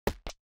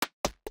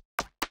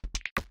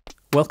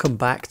Welcome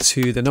back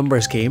to the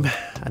numbers game,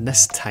 and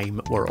this time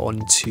we're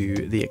on to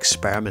the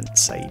experiment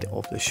side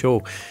of the show.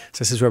 So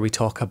this is where we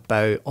talk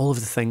about all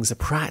of the things, the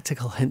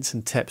practical hints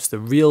and tips, the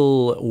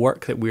real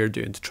work that we're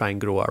doing to try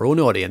and grow our own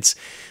audience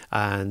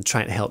and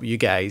trying to help you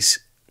guys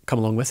come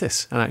along with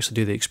us and actually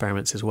do the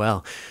experiments as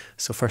well.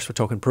 So first we're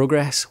talking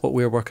progress, what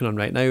we're working on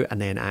right now,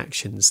 and then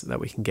actions that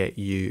we can get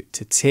you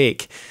to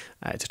take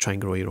to try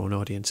and grow your own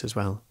audience as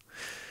well.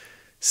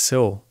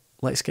 So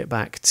let's get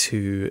back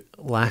to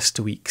last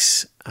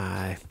week's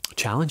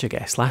challenge, I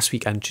guess. Last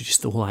week I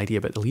introduced the whole idea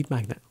about the lead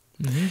magnet.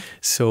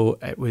 So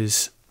it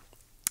was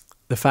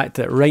the fact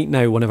that right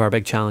now one of our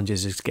big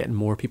challenges is getting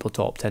more people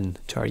to opt in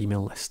to our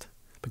email list,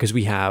 because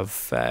we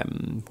have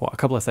a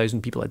couple of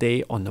thousand people a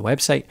day on the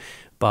website,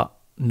 but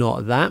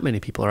not that many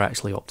people are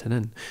actually opting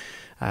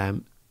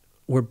in.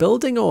 We're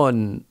building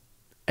on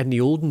in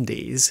the olden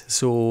days.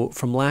 So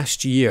from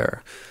last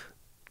year,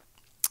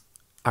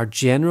 our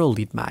general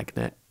lead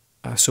magnet,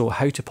 so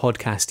how to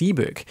podcast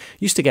ebook,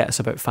 used to get us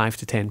about 5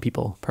 to 10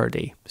 people per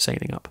day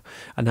signing up.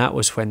 And that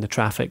was when the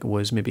traffic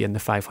was maybe in the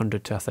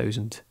 500 to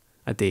 1,000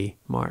 a day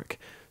mark.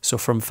 So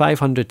from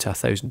 500 to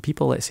 1,000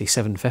 people, let's say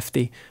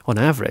 750 on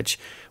average,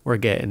 we're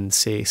getting,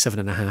 say,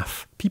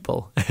 7.5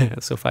 people.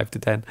 So 5 to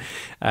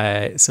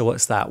 10. So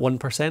what's that?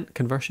 1%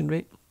 conversion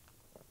rate?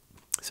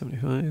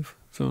 75,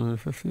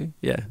 750?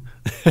 Yeah.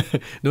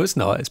 No, it's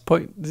not. It's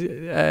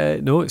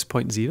no, it's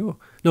 0.0.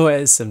 No,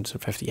 it is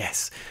 750.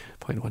 Yes.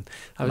 0.1.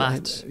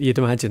 Maths. You'd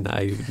imagine that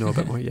I would know a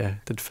bit more. Yeah,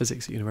 did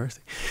physics at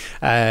university.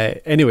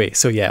 Anyway,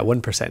 so yeah,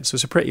 1%. So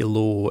it's a pretty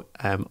low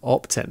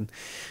opt-in.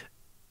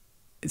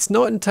 It's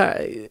not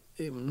entirely...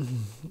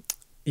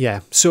 yeah,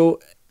 so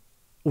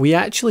we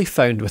actually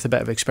found with a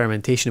bit of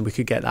experimentation we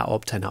could get that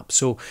opt-in up.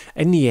 So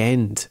in the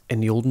end, in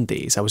the olden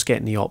days, I was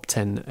getting the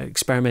opt-in,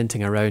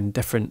 experimenting around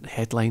different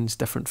headlines,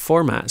 different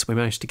formats. We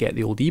managed to get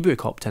the old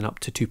ebook opt-in up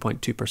to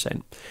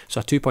 2.2%. So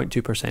a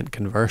 2.2%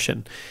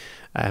 conversion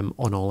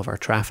on all of our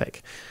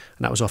traffic.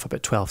 And that was off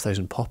about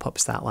 12,000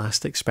 pop-ups that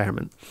last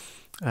experiment.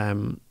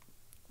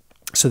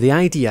 So the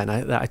idea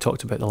that I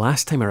talked about the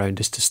last time around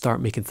is to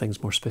start making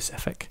things more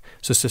specific.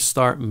 So it's to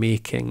start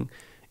making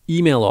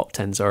email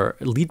opt-ins, or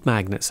lead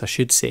magnets, I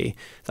should say,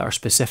 that are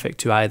specific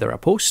to either a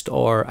post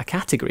or a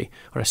category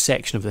or a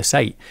section of the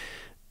site.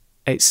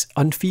 It's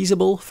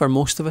unfeasible for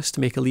most of us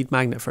to make a lead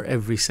magnet for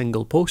every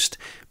single post,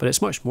 but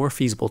it's much more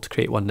feasible to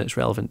create one that's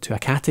relevant to a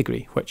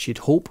category, which you'd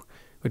hope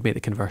would make the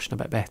conversion a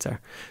bit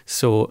better.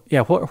 So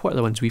yeah, what are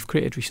the ones we've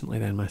created recently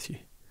then, Matthew?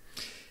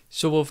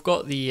 So we've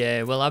got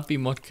the, well, I've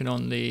been working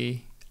on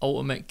the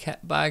ultimate kit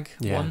bag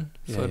one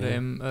for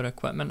our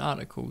equipment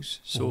articles.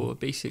 So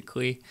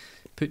basically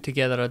put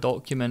together a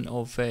document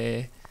of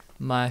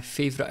my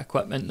favourite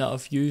equipment that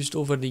I've used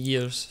over the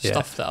years,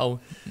 stuff that I'll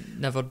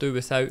never do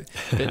without,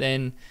 but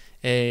then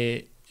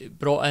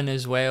brought in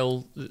as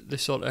well the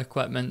sort of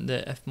equipment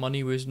that if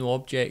money was no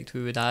object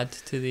we would add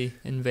to the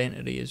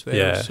inventory as well.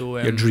 Yeah, so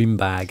your dream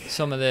bag.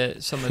 Some of the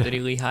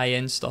really high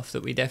end stuff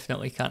that we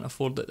definitely can't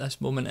afford at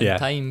this moment in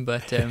time,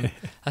 but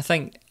I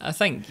think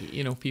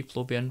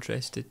people will be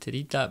interested to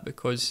read that,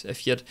 because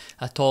if you're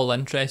at all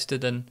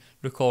interested in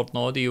recording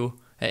audio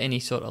at any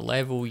sort of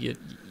level, you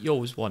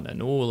always want to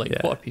know, like,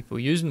 what are people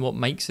using, what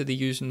mics are they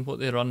using, what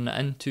they're running it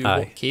into,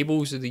 what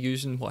cables are they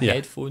using, what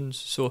headphones.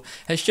 So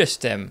it's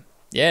just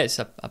it's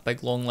a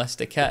big long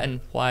list of kit, and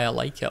why I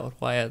like it, or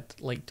why I'd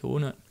like to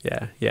own it.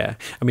 Yeah.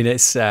 I mean,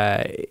 it's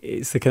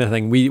the kind of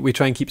thing we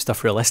try and keep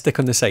stuff realistic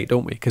on the site,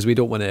 don't we? Because we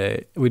don't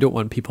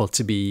want people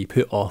to be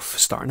put off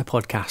starting a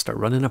podcast or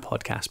running a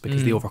podcast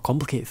because they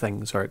overcomplicate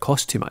things or it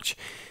costs too much.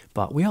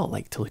 But we all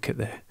like to look at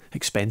the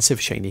expensive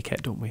shiny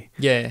kit, don't we?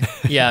 Yeah.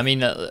 I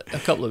mean, a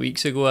couple of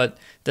weeks ago I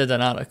did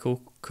an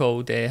article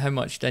called how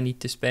much do I need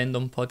to spend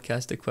on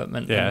podcast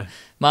equipment. And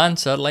my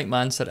answer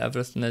to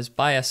everything is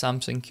buy a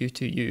Samsung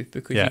Q2U,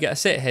 because you get a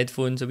set of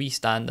headphones, a wee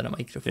stand and a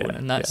microphone,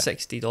 and that's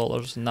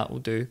 $60 and that will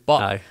do.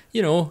 But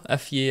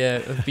if you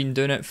have been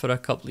doing it for a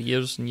couple of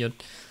years and you're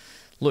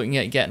looking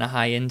at getting a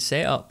high-end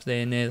setup,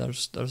 then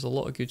there's a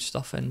lot of good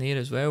stuff in there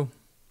as well.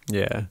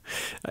 Yeah.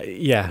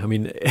 I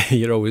mean,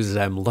 you're always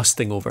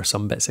lusting over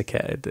some bits of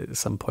kit at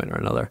some point or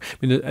another.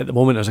 I mean, at the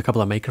moment, there's a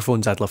couple of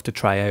microphones I'd love to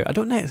try out.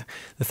 The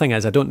thing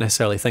is, I don't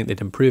necessarily think they'd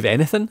improve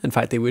anything. In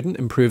fact, they wouldn't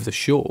improve the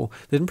show.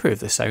 They'd improve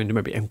the sound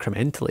maybe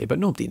incrementally, but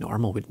nobody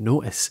normal would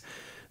notice.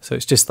 So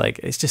it's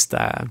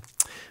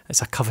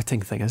a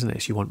coveting thing, isn't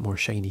it? You want more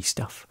shiny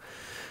stuff.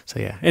 So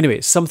yeah, anyway,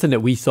 it's something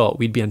that we thought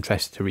we'd be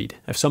interested to read.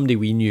 If somebody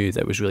we knew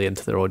that was really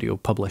into their audio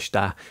published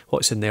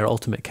what's in their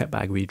ultimate kit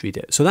bag, we'd read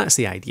it. So that's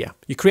the idea.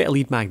 You create a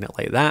lead magnet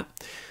like that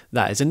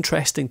is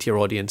interesting to your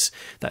audience,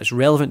 that is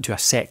relevant to a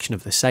section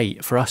of the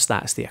site. For us,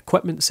 that's the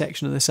equipment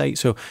section of the site.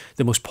 So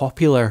the most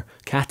popular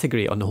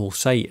category on the whole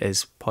site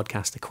is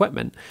podcast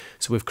equipment.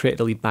 So we've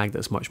created a lead magnet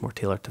that's much more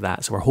tailored to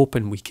that. So we're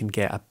hoping we can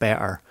get a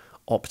better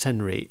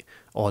opt-in rate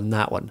on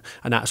that one.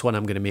 And that's one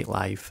I'm going to make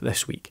live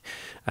this week.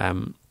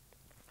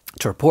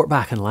 To report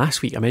back on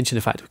last week, I mentioned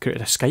the fact we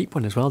created a Skype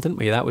one as well, didn't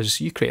we?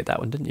 You created that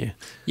one, didn't you?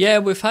 Yeah,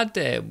 we've had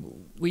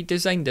we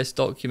designed this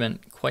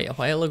document quite a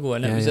while ago,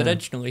 and it was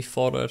originally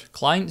for our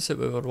clients that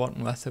we were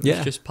working with. It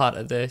was just part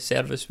of the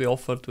service we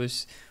offered,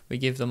 was we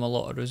gave them a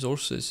lot of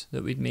resources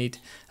that we'd made.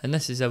 And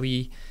this is a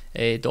wee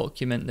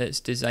document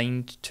that's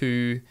designed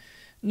to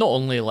not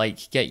only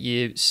like get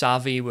you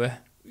savvy with,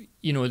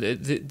 you know,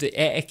 the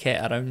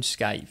etiquette around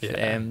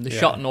Skype,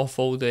 shutting off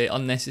all the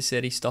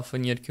unnecessary stuff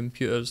on your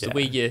computers, the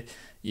way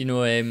you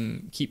know,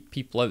 keep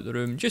people out the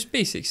room, just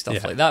basic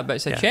stuff like that. But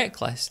it's a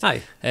checklist.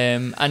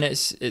 And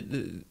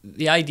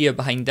the idea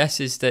behind this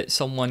is that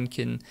someone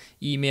can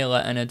email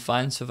it in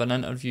advance of an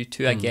interview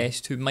to a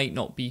guest who might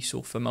not be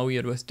so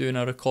familiar with doing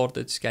a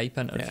recorded Skype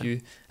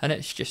interview. And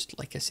it's just,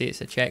 like I say,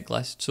 it's a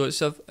checklist.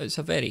 So it's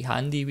a very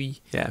handy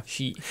wee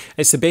sheet.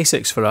 It's the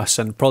basics for us,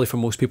 and probably for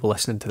most people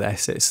listening to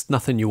this. It's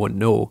nothing you won't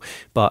know,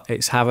 but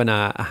it's having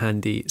a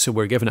handy, so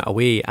we're giving it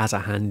away as a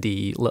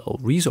handy little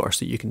resource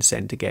that you can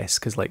send to guests,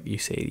 because like you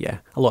say,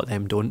 a lot of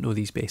them don't know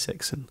these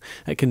basics, and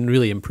it can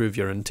really improve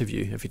your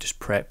interview if you just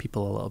prep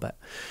people a little bit.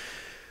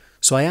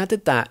 So I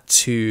added that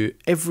to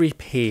every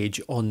page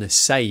on the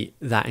site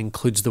that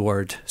includes the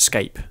word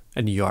Skype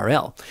in the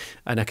URL.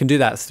 And I can do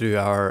that through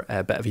our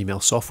bit of email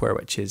software,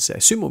 which is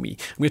SumoMe.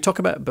 I'm going to talk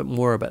a bit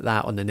more about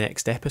that on the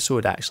next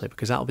episode, actually,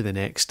 because that'll be the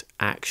next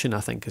action, I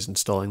think, is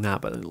installing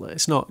that. But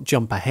let's not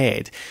jump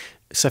ahead.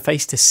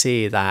 Suffice to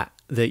say that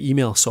the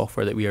email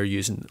software that we are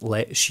using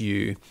lets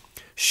you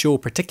show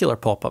particular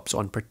pop-ups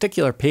on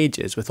particular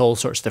pages with all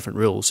sorts of different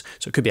rules.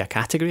 So it could be a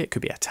category, it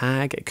could be a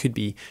tag, it could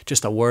be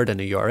just a word in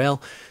a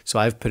URL. So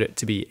I've put it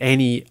to be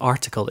any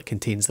article that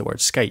contains the word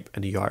Skype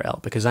in a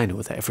URL, because I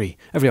know that every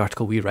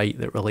article we write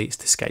that relates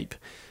to Skype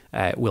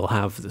will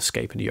have the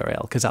Skype in the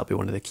URL, because that'll be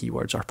one of the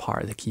keywords or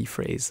part of the key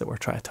phrase that we're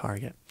trying to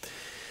target.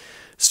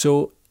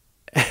 So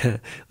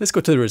let's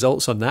go to the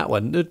results on that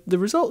one. The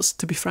results,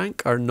 to be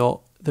frank, are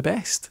not the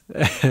best.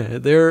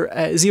 They're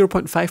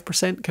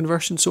 0.5%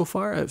 conversion so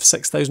far out of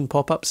 6,000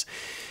 pop-ups,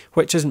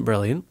 which isn't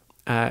brilliant.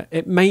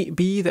 It might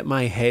be that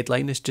my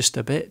headline is just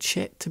a bit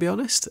shit, to be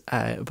honest,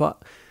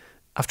 but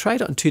I've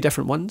tried it on 2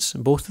 different ones,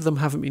 and both of them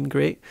haven't been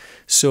great.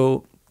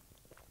 So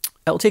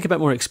it'll take a bit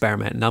more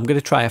experimenting. I'm going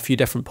to try a few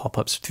different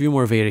pop-ups, a few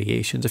more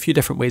variations, a few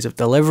different ways of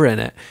delivering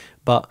it,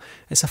 but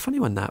it's a funny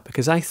one, that,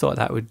 because I thought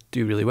that would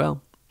do really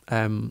well.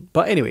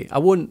 But anyway, I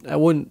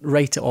won't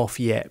write it off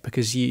yet,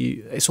 because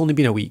it's only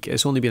been a week.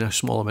 It's only been a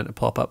small amount of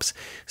pop-ups.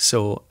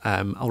 So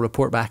I'll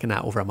report back on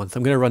that over a month.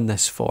 I'm going to run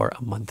this for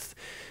a month,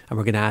 and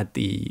we're going to add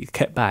the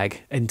kit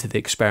bag into the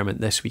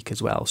experiment this week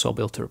as well. So I'll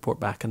be able to report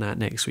back on that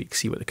next week,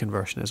 see what the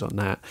conversion is on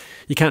that.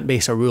 You can't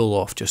base a rule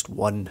off just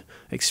one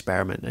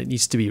experiment. It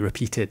needs to be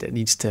repeated. It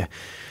needs to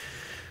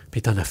be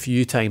done a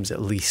few times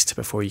at least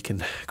before you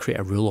can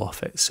create a rule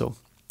off it. So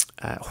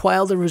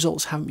while the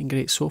results haven't been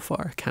great so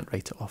far, I can't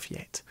write it off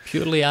yet.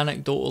 Purely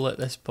anecdotal at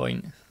this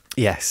point.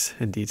 Yes,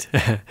 indeed.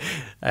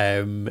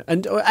 And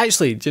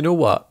actually, do you know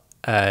what?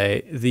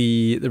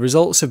 The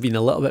results have been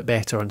a little bit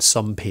better on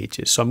some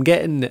pages. So I'm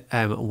getting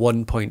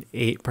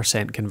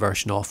 1.8%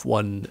 conversion off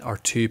 1 or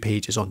 2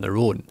 pages on their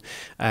own.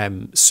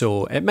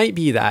 So it might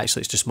be that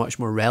actually it's just much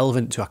more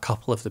relevant to a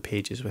couple of the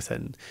pages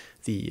within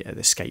the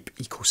Skype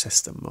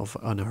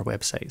ecosystem on our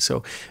website.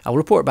 So I'll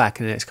report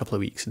back in the next couple of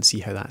weeks and see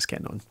how that's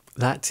getting on.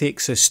 That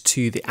takes us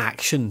to the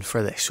action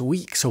for this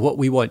week. So what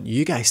we want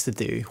you guys to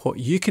do, what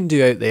you can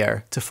do out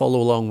there to follow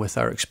along with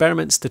our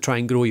experiments, to try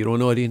and grow your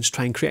own audience,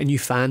 try and create a new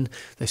fan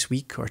this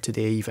week or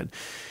today even.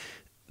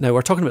 Now,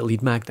 we're talking about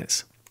lead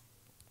magnets.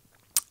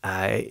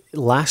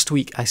 Last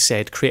week I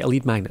said create a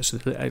lead magnet. So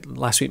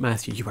last week,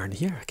 Matthew, you weren't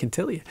here, I can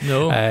tell you.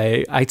 No.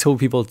 I told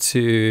people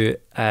to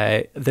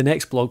the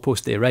next blog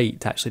post they write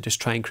to actually just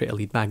try and create a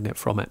lead magnet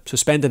from it. So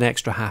spend an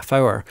extra half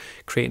hour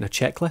creating a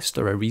checklist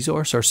or a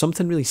resource or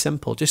something really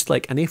simple, just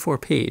like an A4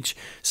 page,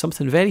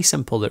 something very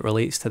simple that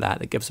relates to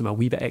that gives them a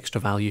wee bit extra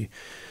value.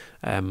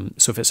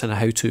 So if it's in a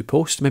how-to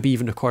post, maybe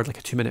even record like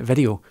a 2-minute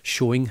video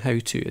showing how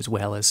to as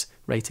well as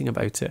writing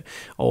about it,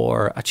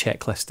 or a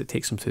checklist that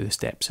takes them through the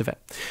steps of it.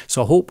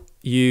 So I hope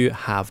you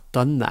have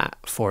done that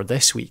for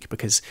this week,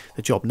 because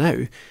the job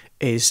now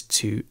is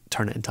to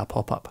turn it into a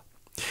pop-up.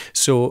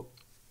 So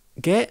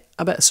get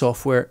a bit of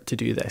software to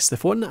do this. The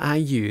one that I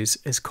use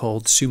is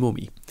called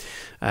SumoMe.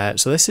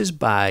 So this is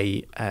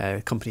by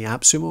a company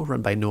AppSumo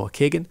run by Noah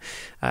Kagan.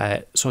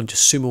 It's on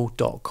just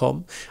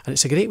sumo.com, and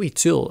it's a great wee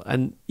tool,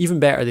 and even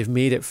better, they've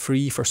made it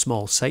free for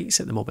small sites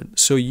at the moment.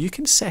 So you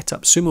can set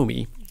up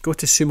SumoMe, go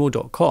to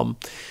sumo.com,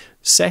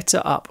 set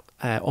it up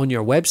on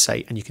your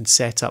website, and you can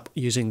set up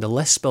using the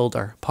list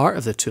builder part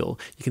of the tool.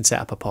 You can set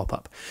up a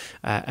pop-up,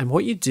 and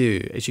what you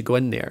do is you go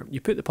in there,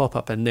 you put the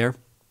pop-up in there.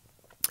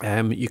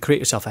 You create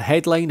yourself a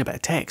headline, a bit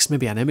of text,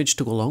 maybe an image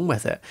to go along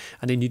with it,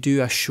 and then you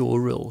do a show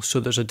rule. So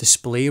there's a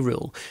display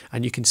rule,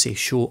 and you can say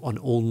show on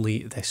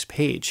only this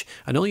page,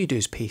 and all you do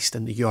is paste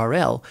in the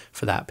URL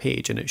for that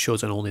page, and it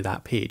shows on only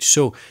that page.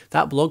 So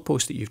that blog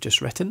post that you've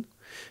just written,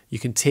 you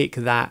can take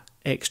that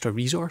extra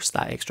resource,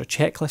 that extra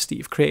checklist that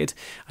you've created,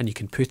 and you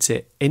can put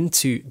it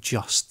into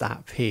just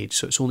that page.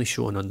 So it's only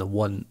shown on the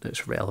one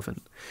that's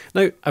relevant.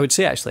 Now, I would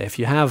say actually, if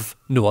you have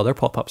no other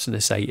pop-ups in the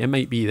site, it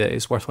might be that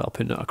it's worthwhile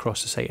putting it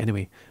across the site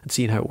anyway and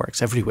seeing how it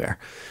works everywhere.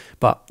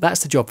 But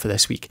that's the job for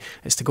this week,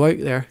 is to go out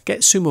there,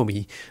 get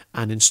SumoMe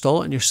and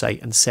install it on your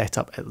site and set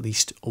up at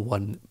least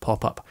one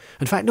pop-up.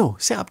 In fact, no,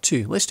 set up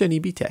two. Let's do an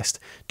A/B test.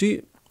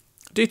 Do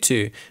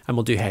two, and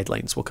we'll do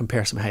headlines. We'll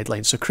compare some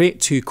headlines. So create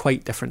two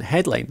quite different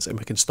headlines, and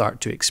we can start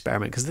to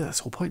experiment, because that's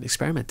the whole point of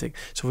experimenting.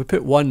 So if we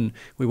put one,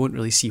 we won't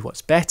really see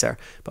what's better.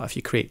 But if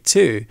you create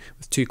two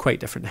with two quite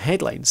different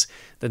headlines,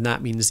 then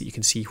that means that you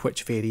can see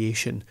which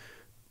variation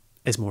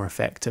is more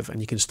effective,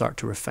 and you can start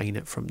to refine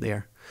it from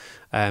there.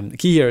 The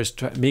key here is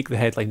to make the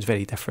headlines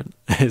very different.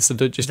 So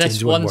don't just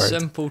change one word. This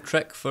one simple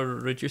trick for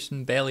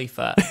reducing belly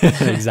fat.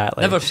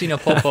 Exactly. Never seen a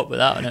pop-up with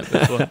that on it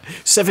before.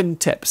 7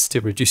 tips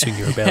to reducing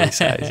your belly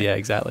size. Yeah,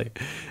 exactly.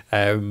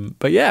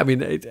 But yeah, I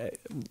mean,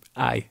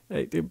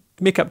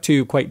 make up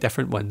two quite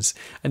different ones.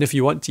 And if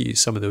you want to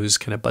use some of those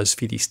kind of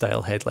BuzzFeedy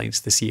style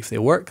headlines to see if they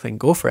work, then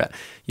go for it.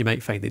 You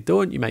might find they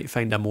don't. You might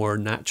find a more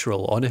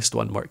natural, honest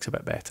one works a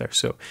bit better.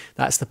 So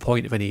that's the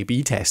point of an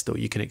A/B test, though.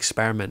 You can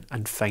experiment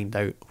and find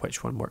out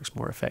which one works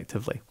more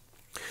effectively.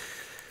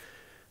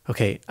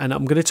 Okay, and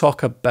I'm going to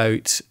talk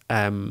about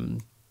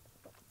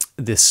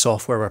this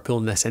software we're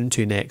pulling this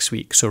into next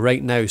week. So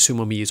right now,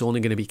 SumoMe is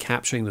only going to be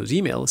capturing those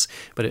emails,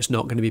 but it's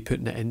not going to be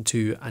putting it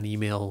into an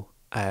email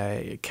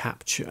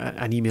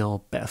an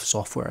email bit of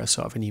software, a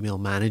sort of an email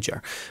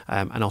manager.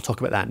 And I'll talk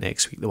about that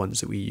next week, the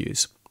ones that we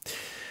use.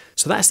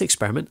 So that's the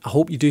experiment. I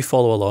hope you do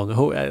follow along.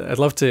 I'd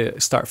love to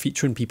start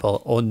featuring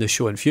people on the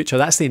show in future.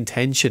 That's the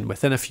intention.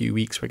 Within a few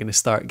weeks, we're going to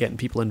start getting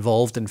people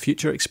involved in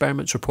future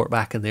experiments, report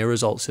back on their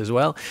results as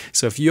well.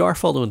 So if you are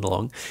following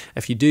along,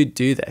 if you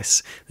do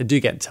this, then do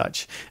get in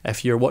touch.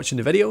 If you're watching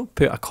the video,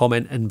 put a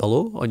comment in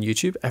below on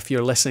YouTube. If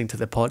you're listening to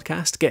the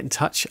podcast, get in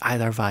touch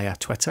either via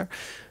Twitter,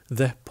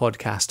 the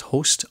podcast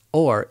host,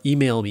 or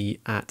email me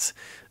at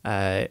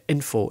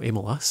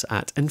email us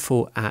at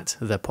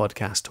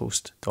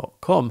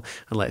info@thepodcasthost.com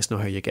and let us know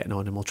how you're getting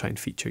on, and we'll try and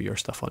feature your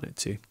stuff on it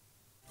too.